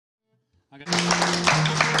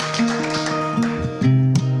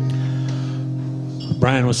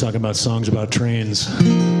Brian was talking about songs about trains.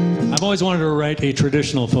 I've always wanted to write a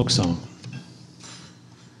traditional folk song.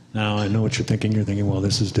 Now, I know what you're thinking. You're thinking, well,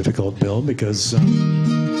 this is difficult, Bill, because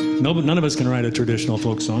none of us can write a traditional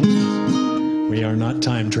folk song. We are not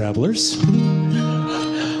time travelers.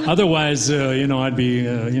 Otherwise, I'd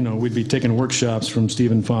be, we'd be taking workshops from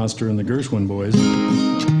Stephen Foster and the Gershwin boys.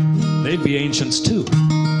 They'd be ancients, too.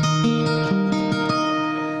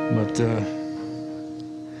 But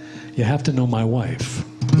you have to know my wife,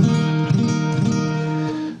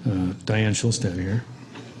 Diane Schulstead here.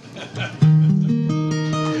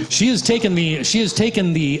 She has taken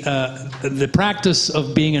the practice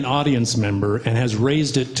of being an audience member and has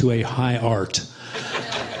raised it to a high art.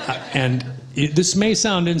 And this may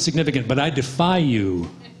sound insignificant, but I defy you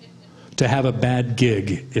to have a bad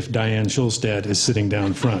gig if Diane Schulstead is sitting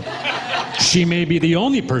down front. She may be the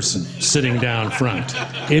only person sitting down front.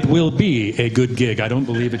 It will be a good gig. I don't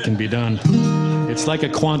believe it can be done. It's like a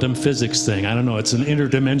quantum physics thing. I don't know. It's an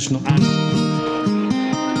interdimensional...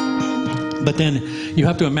 But then you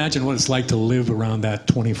have to imagine what it's like to live around that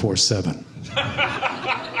 24/7.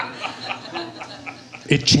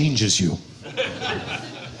 It changes you.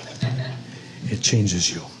 It changes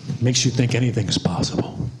you. Makes you think anything's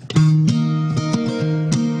possible.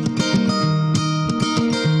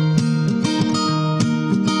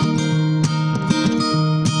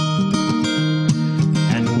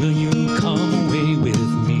 And will you come away with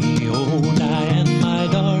me, oh Diane, my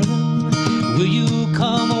darling? Will you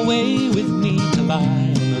come away with me to lie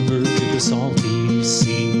on the verge of the salty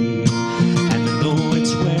sea and to know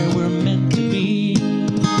it's where we're meant to be?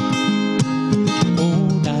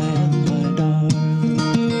 Oh, Diane, my darling.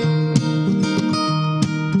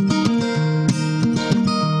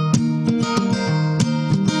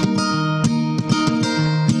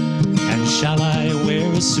 And shall I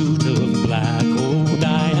wear a suit of black? Oh,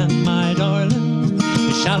 Diane, my darling.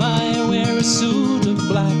 Shall I wear a suit of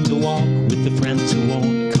black to walk with the friends who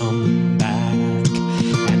won't come